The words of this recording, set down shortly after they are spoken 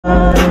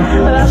Yeetity!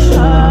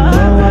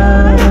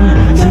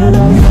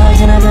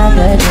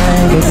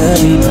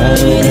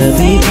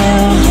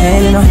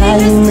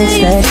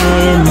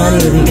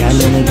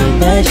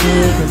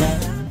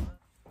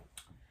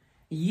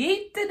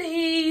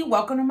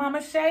 Welcome to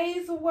Mama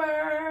Shay's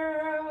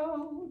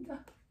world.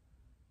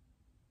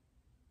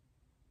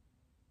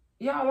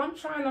 Y'all, I'm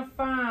trying to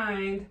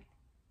find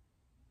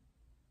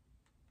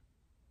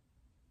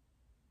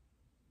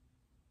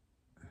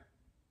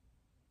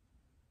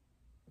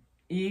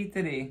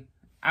Yeetity.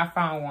 I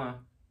found one.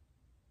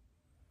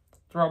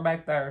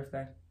 Throwback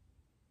Thursday.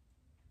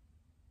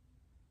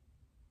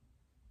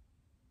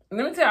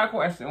 Let me tell y'all a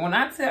question. When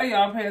I tell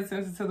y'all pay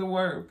attention to the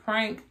word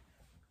prank,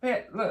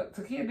 look,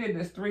 Takeeya did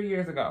this 3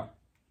 years ago.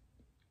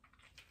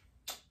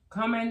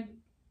 Coming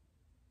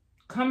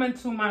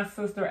to my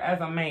sister as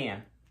a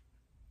man.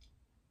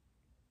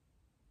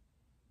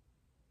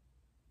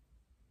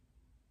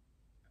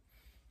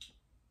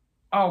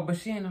 Oh, but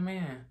she ain't a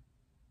man.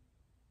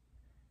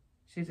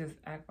 She just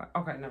act like,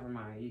 okay, never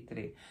mind. Eat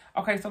today.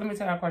 Okay, so let me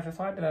tell you a question.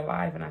 So I did a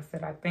live and I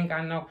said, I think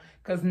I know.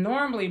 Because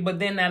normally, but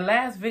then that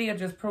last video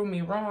just proved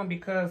me wrong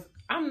because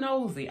I'm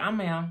nosy. I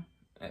am.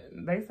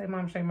 They say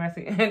Mama Shay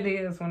messy. It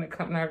is when it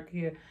comes to her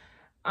kid.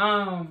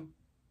 I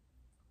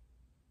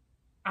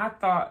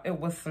thought it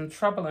was some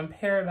trouble in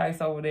paradise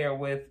over there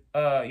with,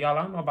 y'all,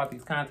 I don't know about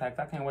these contacts.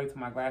 I can't wait till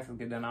my glasses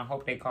get done. I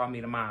hope they call me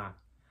tomorrow.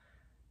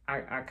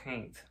 I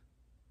can't.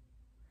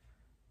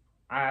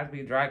 Eyes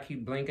be dry,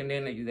 keep blinking.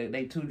 Then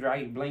they too dry,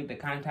 you blink, the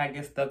contact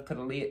gets stuck to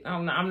the lid. No,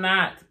 I'm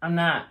not.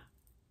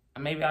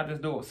 Maybe I'll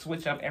just do a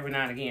switch up every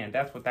now and again.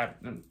 That's what the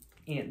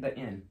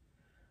end.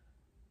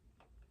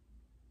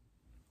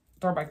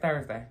 Throwback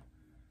Thursday.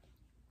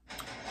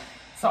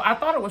 So I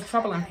thought it was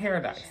trouble in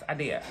paradise. I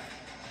did.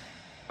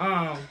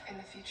 In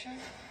the future?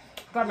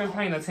 I've been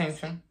paying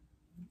attention.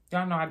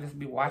 Y'all know I just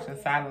be watching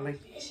silently.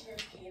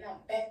 And I'm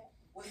back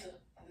with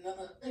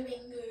another banger.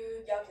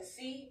 Y'all can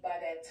see by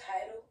that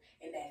title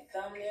and that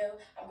thumbnail,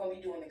 I'm gonna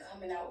be doing the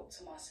coming out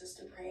to my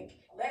sister prank.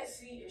 Let's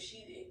see if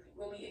she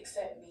really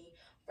accept me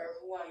for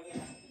who I am.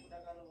 I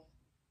got a little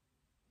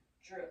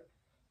drip,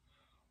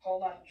 whole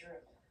lot of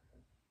drip.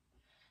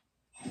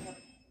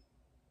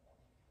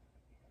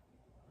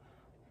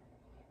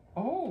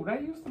 Oh,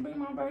 that used to be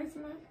my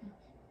basement.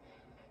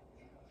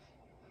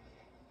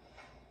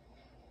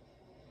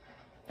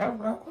 That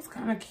rug was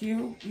kind of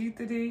cute. Eat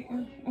the D.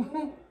 You've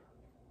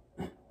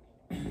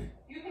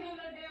been on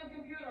that damn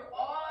computer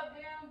all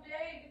damn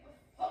day. Get the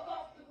fuck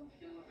off the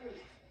computer.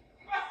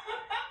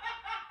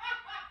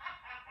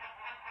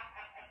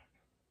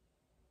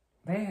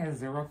 They had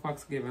zero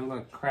fucks given.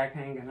 Look, crack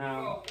hanging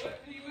out. Oh,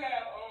 what do you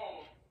have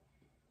on?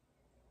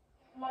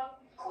 My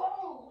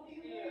clothes. What do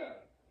you mean?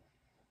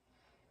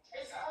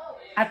 It's cold.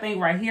 I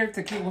think right here,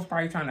 Takeeya was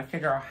probably trying to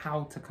figure out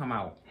how to come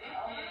out.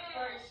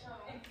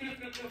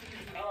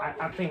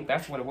 I think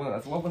that's what it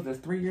was. What was this,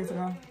 3 years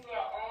ago?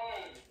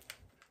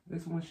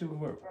 This one she was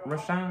with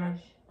Rashawn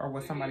or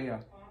with somebody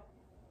else?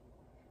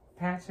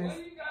 Patches?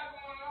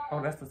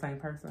 Oh, that's the same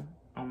person?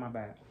 Oh, my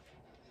bad.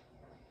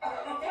 I'm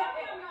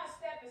not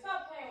stepping.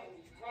 Stop playing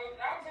with me.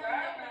 I'm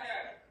grabbing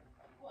that.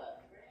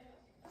 What?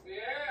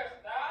 Yeah,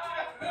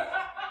 stop.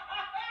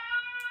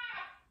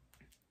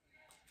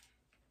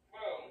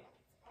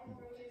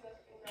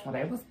 Well,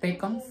 they was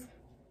thickums.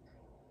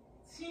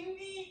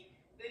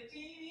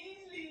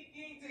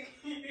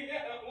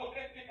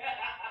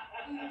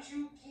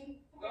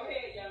 Go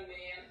ahead, young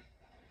man.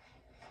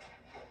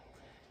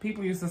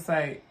 People used to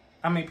say,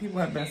 people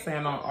have been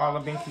saying on all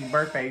of Binky's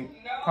birthday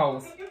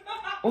posts,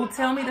 oh,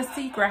 tell me the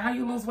secret. How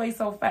you lose weight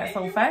so fast?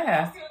 So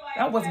fast?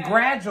 That was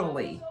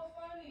gradually.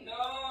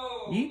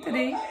 No. Eat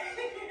today.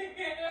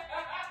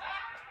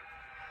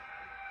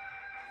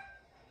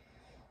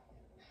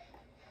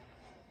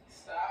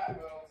 Stop,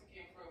 bro. To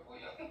get for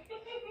you.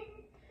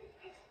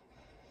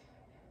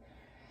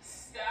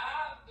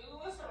 Stop, dude.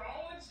 What's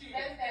wrong with you?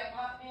 That's that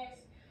mop mess.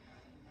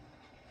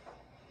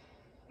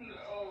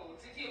 No.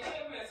 To get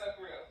what mess up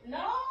real.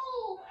 No,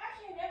 I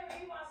can never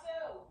be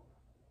myself.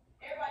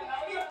 Everybody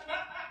always.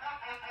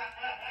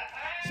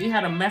 She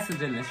had a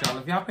message in this, y'all.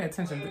 If y'all pay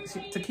attention,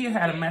 Takeeya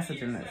had a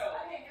message in this.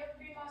 I can never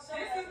be myself.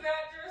 This is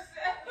not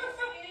yourself. Yes,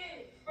 it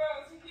is. Bro,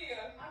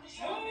 Takeeya. I'm just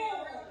trying to be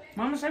real.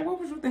 Mama Shay, what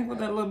would you think with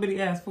that little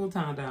bitty ass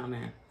futon down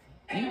there?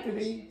 Eat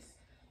today.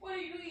 What do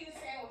you eat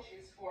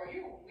sandwiches for?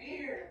 You're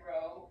weird,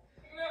 bro.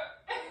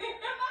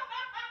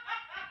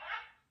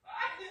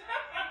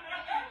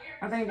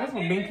 I think that's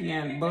what Binky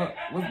and but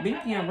was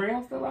Binky and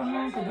Rail still at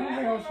home? Cause them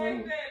Rail shoes. No,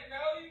 you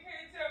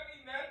can't tell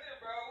me nothing,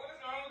 bro. What is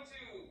wrong with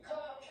you?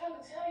 I'm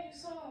trying to tell you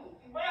something.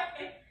 Stop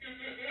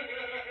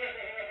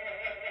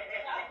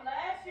Stop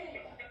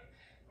laughing.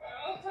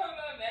 Don't tell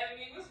nothing at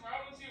me. What's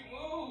wrong with you?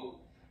 Move.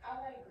 I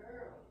like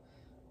girls.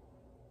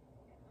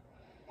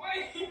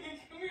 Wait, come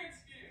here,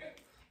 Takeeya.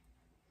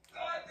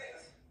 God,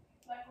 this.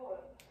 Like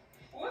what?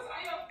 What's on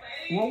your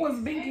face? What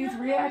was Binky's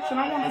reaction?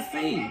 I want to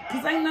see.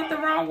 Cause ain't nothing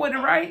wrong with it,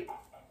 right?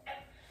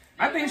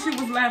 I think she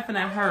was laughing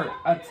at her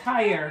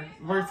attire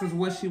versus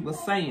what she was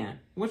saying.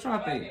 What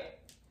y'all think?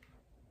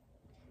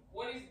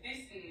 What is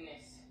this in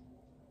this?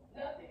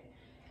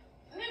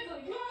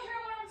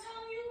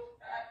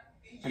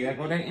 There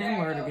go that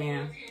N-word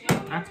again.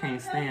 I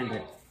can't stand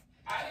it.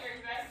 I hear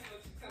exactly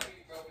what you're telling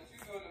me, bro, but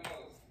you're doing the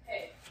most.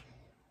 Hey.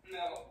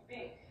 No.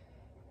 Big.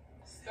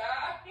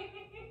 Stop.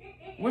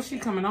 What's she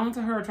coming on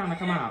to her or trying to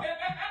come out?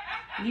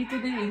 Eat the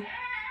D.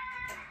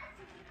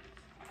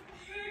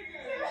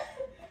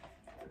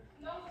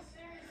 No,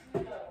 seriously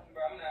though.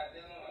 Bro, I'm not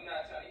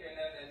trying to hear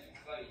none of that. You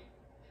funny.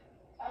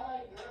 I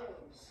like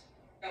girls.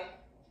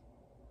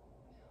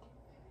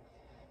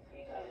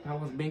 That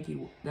was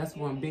Binky. That's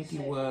when Binky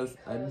was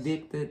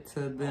addicted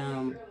to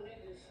them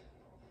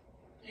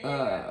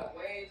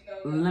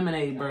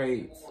lemonade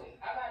braids.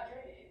 I got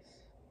dreads.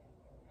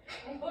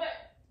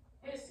 But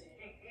listen,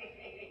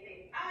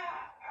 I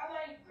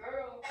like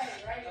girls.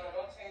 Right? No,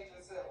 don't change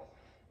yourself.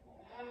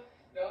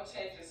 Don't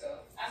change yourself.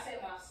 I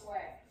said my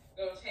swag.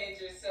 Don't change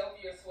yourself.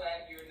 Your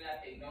swag, you're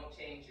nothing. Don't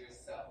change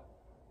yourself.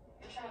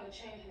 You're trying to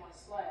change my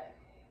swag.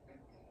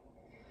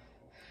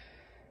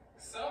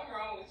 Something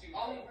wrong with you.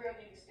 Only real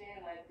niggas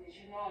stand like this.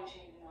 You know I'm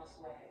changing my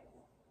swag.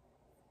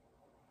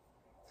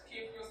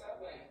 Kid, girl,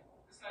 stop playing.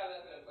 It's not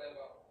nothing to play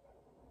about.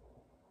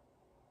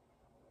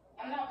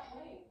 I'm not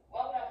playing.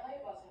 Why would I play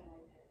about something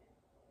like that?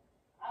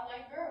 I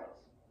like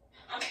girls.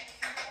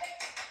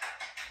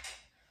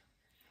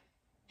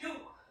 Do.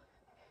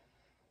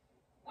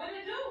 What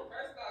did it do?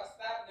 First off,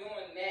 stop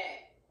doing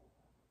that.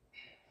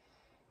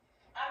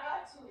 I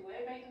got to.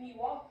 It makes me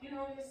walk. You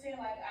know what I'm saying?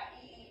 Like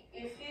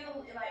it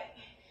feels like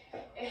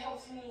it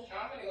helps me.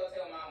 I'm gonna go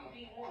tell mama.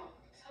 Be one.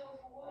 Tell her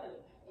for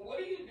what? What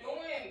are you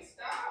doing?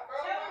 Stop,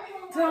 bro.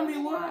 Tell me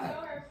what?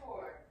 Tell her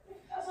for.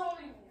 That's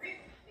only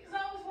because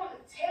I always want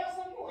to tell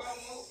someone you a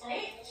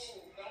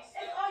snitch.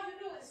 That's all you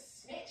do is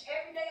snitch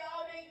every day,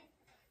 all day.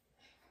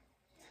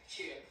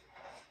 Chill.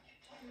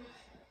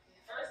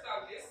 First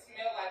off, this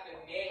smell like a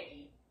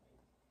nanny.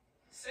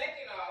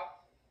 Second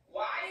off,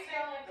 why I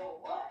smell like a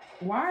what?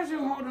 Why is you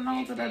holding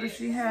on to that if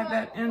she had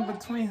that in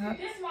between her?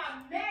 This is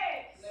my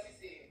mess. Let me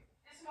see it.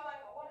 This smell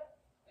like a what?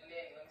 A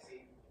nanny, let me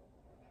see.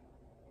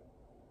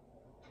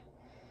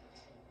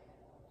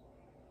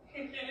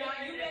 Now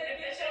you better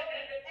get your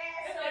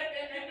ass up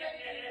and you better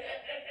get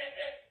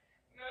that.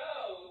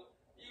 No,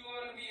 you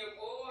want to be a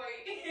boy.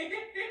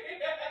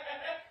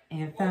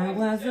 If I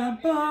was a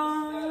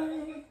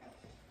boy.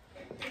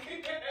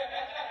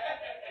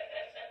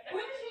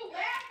 What is you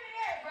laughing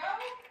at, bro?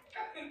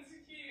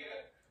 Takeeya,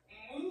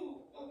 move.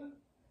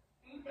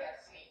 Move that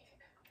sneak.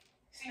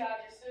 See how I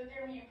just stood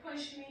there when you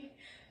pushed me?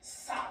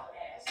 Solid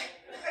ass.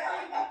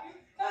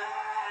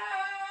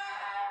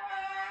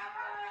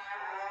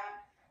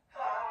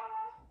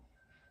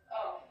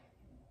 Oh.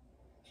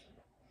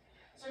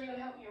 So you're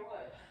gonna help me or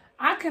what?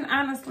 I can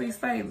honestly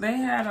say they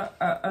had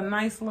a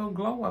nice little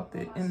glow up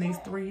in these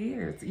 3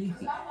 years. Eat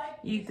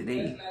the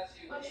D.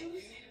 But you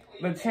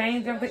The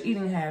change of the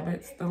eating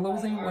habits, the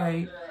losing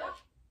weight,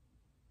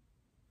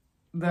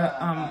 the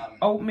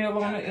oatmeal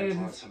on the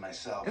edges.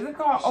 Is it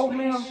called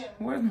oatmeal?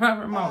 Where's my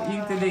remote?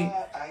 Eat the D.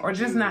 Or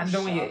just not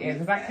doing your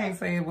edges. I can't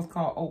say it was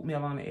called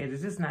oatmeal on the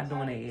edges. Just not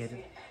doing the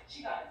edges.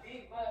 She got a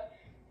big butt.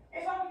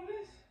 If I do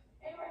this,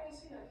 anybody gonna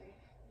see nothing.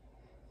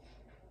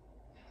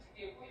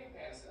 Yeah, put your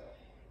pants up.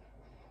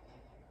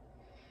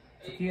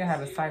 Takeeya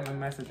had a silent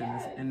message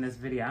in this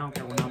video. I don't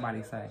care what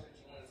nobody say.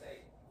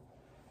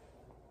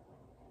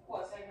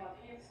 What, say my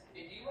pants?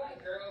 If you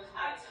like girls,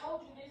 I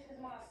told you this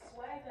is my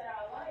swag that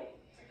I like.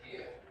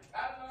 Takeeya,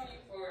 I've known you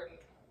for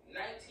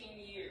 19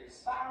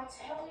 years. But I'm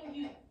telling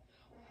you,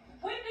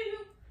 when do you...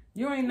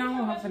 You ain't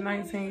known her for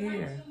 19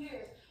 years.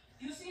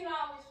 You seen I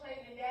always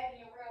played the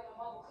daddy and real the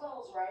mother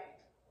clothes, right?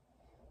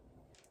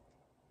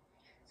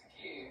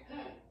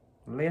 Takeeya.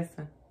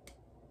 Listen.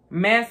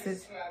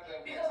 Message.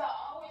 Because I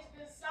always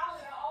been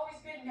solid, I always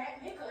been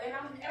that nigga, and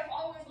I'm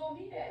always gonna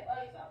be that.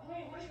 Like, what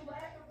are you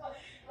laughing for?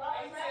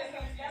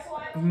 That's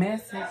why I don't,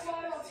 Message. that's why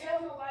I don't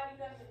tell nobody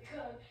nothing,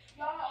 because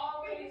y'all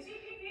always...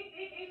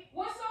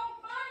 What's so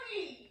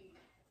funny?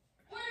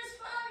 What is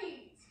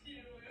funny?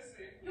 Takeeya,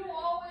 listen. You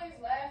always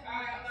laugh.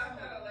 I'm not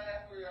trying to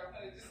laugh for you. I'm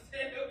gonna just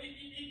tell you.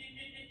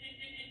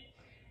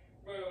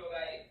 Bro,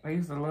 like... I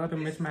used to love the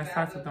mismatched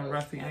socks with them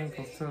rusty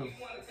ankles, too. You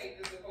want to take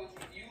this approach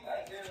with you,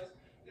 like girls,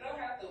 you don't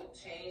have to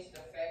change the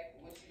fact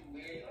what you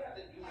wear. You don't have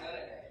to do none of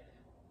that.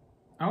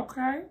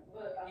 Okay.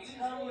 But I'm You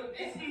telling know you,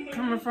 this is...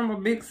 Coming from a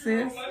big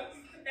sis,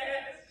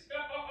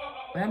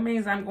 that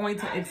means I'm going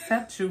to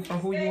accept you for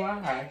who you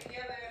are. That didn't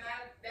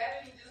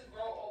just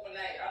grow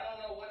overnight. I don't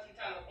know what you're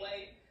trying to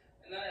play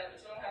and none of that,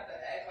 but you don't have to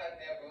act like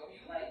that, bro. If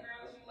you like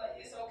girls, you like,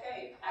 it's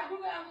okay. I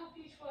grew out little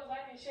peach fuzz.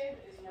 I can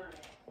shave it this morning.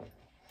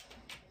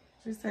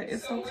 She said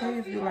it's okay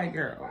if you like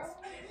girls. Where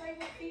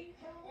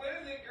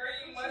does the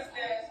green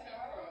mustache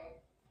come from?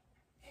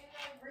 Ain't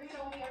no green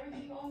on me.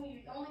 Everything on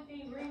me. The only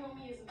thing green on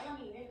me is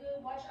money,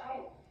 nigga. Watch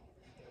out.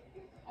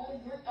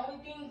 Only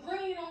thing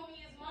green on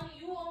me is money.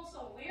 You on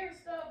some weird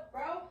stuff,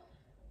 bro.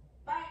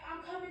 Like,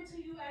 I'm coming to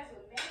you as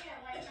a man.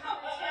 Like,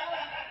 trying to tell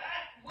you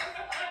what's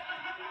up.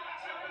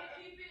 Trying to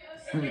keep it a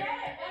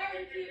stat. Why do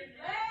you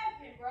keep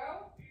laughing,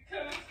 bro?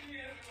 Coming to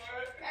you as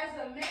what? As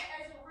a man,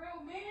 as a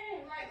real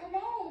man. Like, come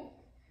on.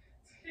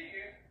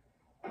 Takeeya,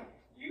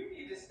 you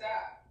need to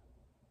stop.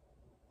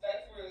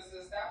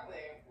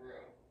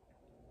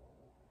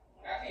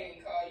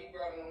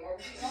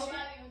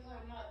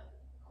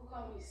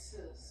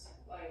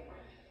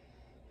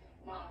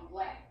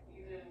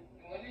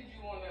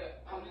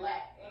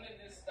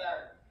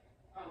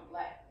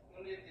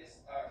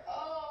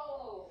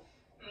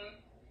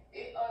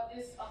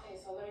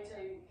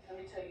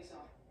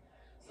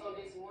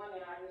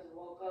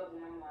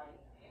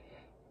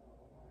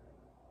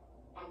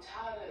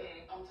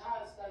 I'm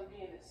tired of stuff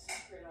being a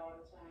secret all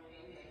the time.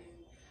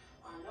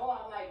 I know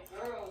I like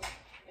girls,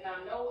 and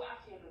I know I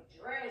can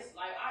dress.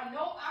 Like, I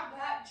know I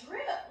got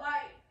drip.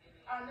 Like,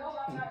 I know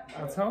I got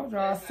drip. I told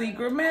y'all,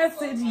 secret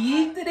message.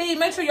 Yeet the D.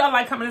 Make sure y'all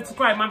like, comment, and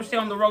subscribe. Mama Shay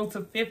on the road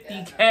to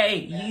 50K.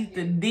 Yeet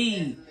the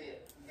D.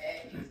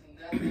 That is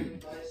nothing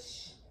but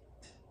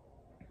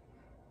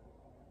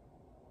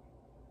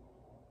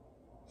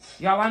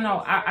Y'all, I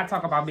know I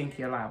talk about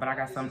Binky a lot, but I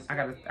got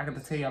to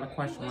tell y'all a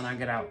question when I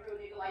get out.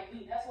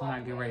 When I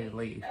get ready to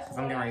leave. Because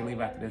I'm getting ready to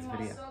leave after this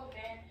video.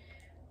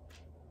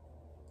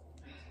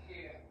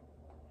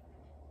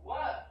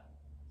 What?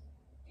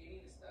 You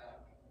need to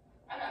stop.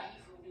 I got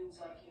heat from dudes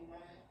like you,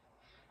 man.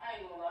 I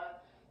ain't gonna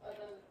lie.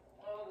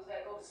 Others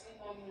that go to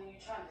sleep on me when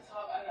you're trying to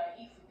talk, I got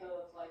heat for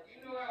thugs like you.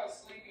 You know I was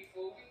sleepy,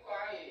 fool. Be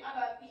quiet. I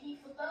got heat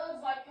for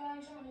thugs like you.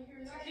 I ain't trying to hear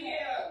nothing.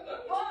 Takeeya,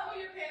 look, pull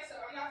your pants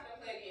up. I'm not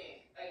gonna play again.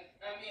 Like,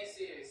 I'm being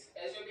serious.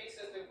 As your big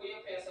sister, pull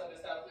your pants up and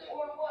stop playing.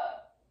 Or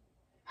what?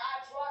 I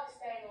draw this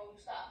thing on you,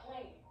 stop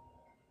playing.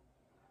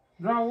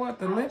 Draw what?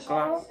 The lip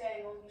gloss? This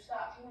thing on you,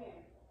 stop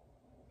playing.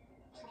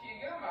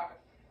 Takeeya, get on my face.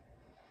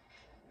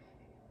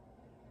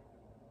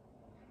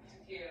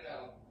 Takeeya,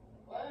 no.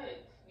 What?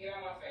 Get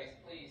on my face,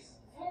 please.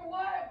 For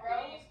what,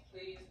 bro?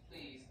 Please.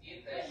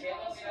 Get the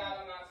hell out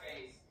of my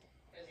face.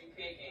 Because you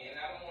picking, and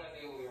I don't want to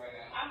deal with it right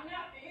now. I'm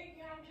not picking.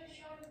 I'm just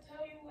trying to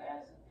tell you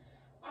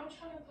I'm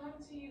trying to come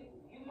to you.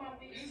 You my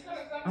big sister.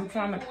 I'm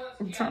trying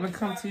to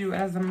come to you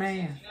as a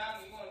man. You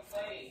want to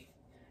play.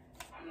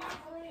 I'm not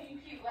playing. You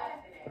keep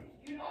laughing at me.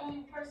 You're the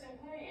only person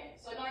playing.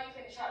 So now you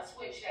finna try to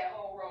switch that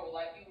whole role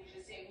like you was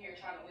just sitting here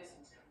trying to listen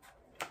to me.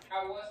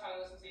 I was trying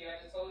to listen to you. I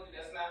just told you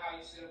that's not how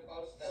you should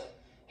approach stuff.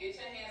 Get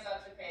your hands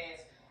out your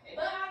pants.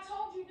 But I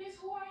told you this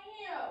who I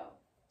am.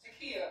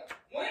 Takeeya,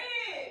 when?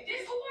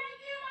 This who I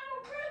am.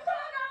 I'm a real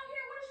thug out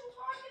here. What you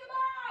talking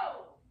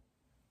about?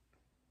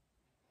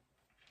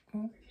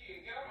 Takeeya,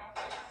 get out my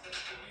face.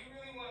 If you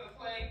really want to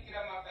play, get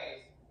out my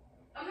face.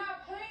 I'm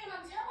not playing.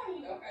 I'm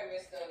telling you. Okay,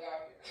 Miss Thug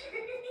out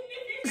here.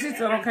 She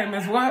said, okay,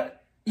 Miss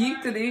what?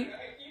 Yeet the D. You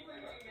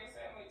really want to get a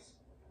sandwich?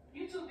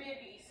 You too big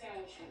to eat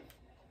sandwiches.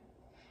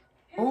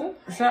 Ooh,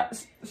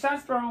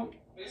 shots thrown.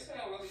 This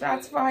smell really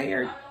Shots good.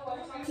 fired.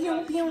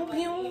 Pew, Pew, pew,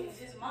 pew.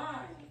 It's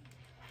mine.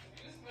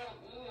 You smell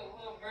good. A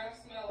little breath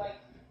smell like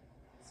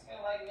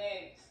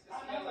mayonnaise. It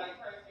smells like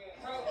perfume.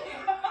 Bro,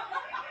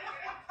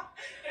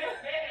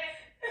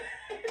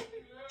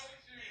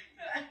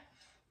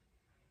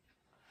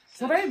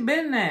 So they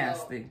been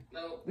nasty.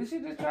 No. Did she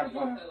just try to put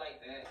her?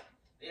 Like that.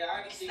 They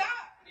already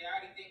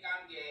think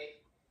I'm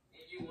gay,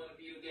 and you want to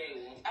be the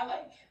gay one. I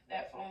like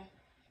that phone.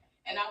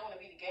 And I want to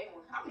be the gay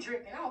one. I'm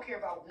dripping. I don't care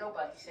about what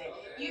nobody say.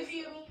 Okay. You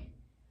feel me?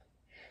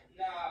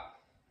 Nah.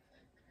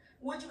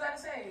 What you got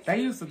to say?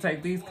 They used to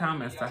take these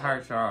comments to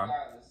hurt y'all.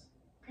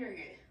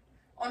 Period.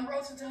 On the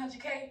road to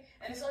 200K,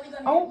 and it's only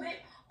going to Oh. be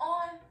lit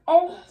on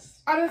us.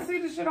 I didn't see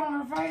the shit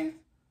on her face.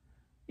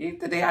 Yeet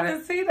the D, I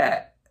didn't see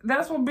that.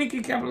 That's what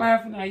Binky kept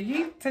laughing at.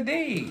 Yeet the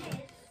D.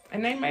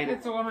 And they made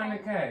it to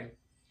 100K.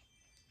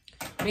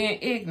 Being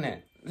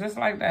ignorant. Just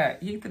like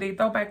that. Yeet the D.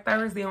 Throwback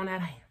Thursday on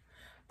that hand.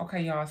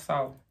 Okay, y'all.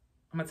 So,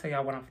 I'm going to tell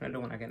y'all what I'm finna do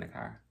when I get in the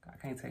car. I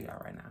can't tell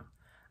y'all right now.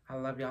 I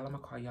love y'all. I'm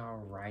going to call y'all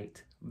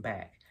right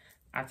back.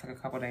 I took a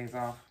couple days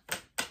off.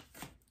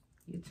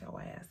 Get your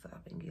ass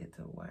up and get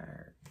to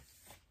work.